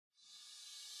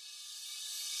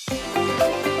Hi,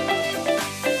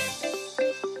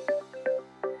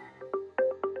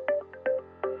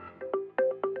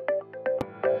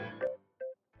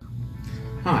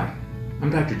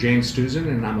 I'm Dr. James Stuzin,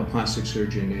 and I'm a plastic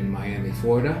surgeon in Miami,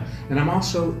 Florida, and I'm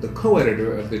also the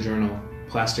co-editor of the journal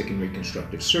Plastic and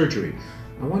Reconstructive Surgery.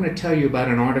 I want to tell you about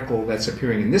an article that's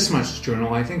appearing in this month's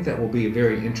journal. I think that will be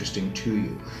very interesting to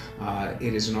you.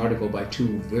 It is an article by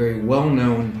two very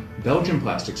well-known Belgian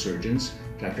plastic surgeons,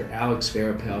 Dr. Alex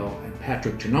Verpaele and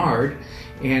Patrick Tonnard,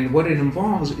 and what it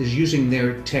involves is using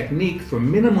their technique for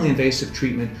minimally invasive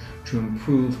treatment to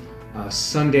improve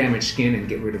sun-damaged skin and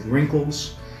get rid of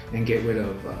wrinkles and get rid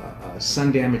of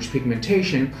sun-damaged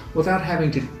pigmentation without having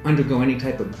to undergo any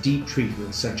type of deep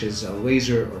treatment such as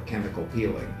laser or chemical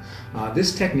peeling.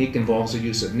 This technique involves the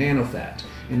use of nanofat,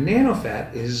 and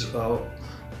nanofat is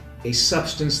a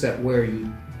substance that where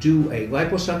you do a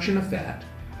liposuction of fat,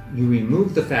 you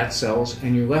remove the fat cells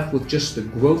and you're left with just the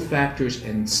growth factors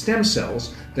and stem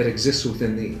cells that exist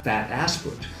within the fat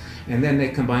aspirate. And then they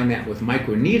combine that with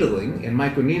microneedling, and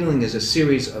microneedling is a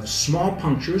series of small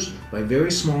punctures by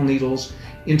very small needles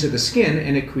into the skin,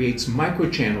 and it creates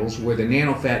microchannels where the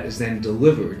nanofat is then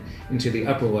delivered into the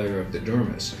upper layer of the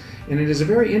dermis. And it is a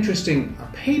very interesting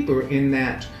paper in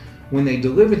that when they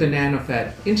deliver the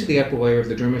nanofat into the upper layer of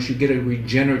the dermis, you get a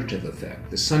regenerative effect.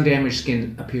 The sun-damaged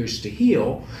skin appears to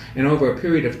heal, and over a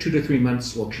period of 2 to 3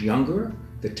 months looks younger.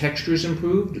 The texture is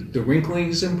improved, the wrinkling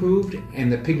is improved,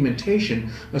 and the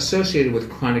pigmentation associated with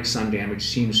chronic sun damage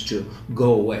seems to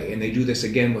go away. And they do this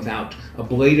again without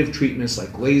ablative treatments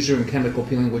like laser and chemical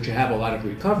peeling, which have a lot of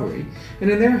recovery. And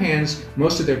in their hands,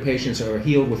 most of their patients are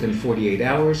healed within 48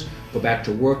 hours, go back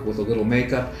to work with a little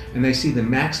makeup, and they see the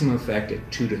maximum effect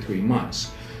at 2 to 3 months.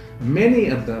 Many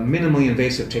of the minimally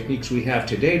invasive techniques we have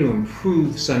today to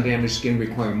improve sun-damaged skin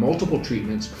require multiple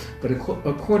treatments, but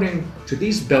according to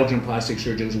these Belgian plastic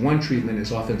surgeons, one treatment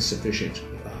is often sufficient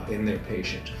in their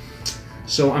patient.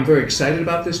 So I'm very excited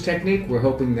about this technique. We're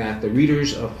hoping that the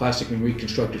readers of Plastic and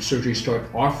Reconstructive Surgery start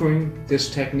offering this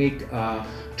technique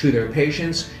to their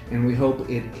patients, and we hope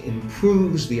it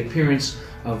improves the appearance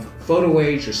of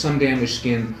photo-aged or sun-damaged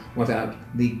skin without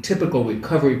the typical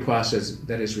recovery process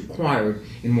that is required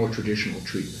in more traditional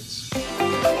treatments.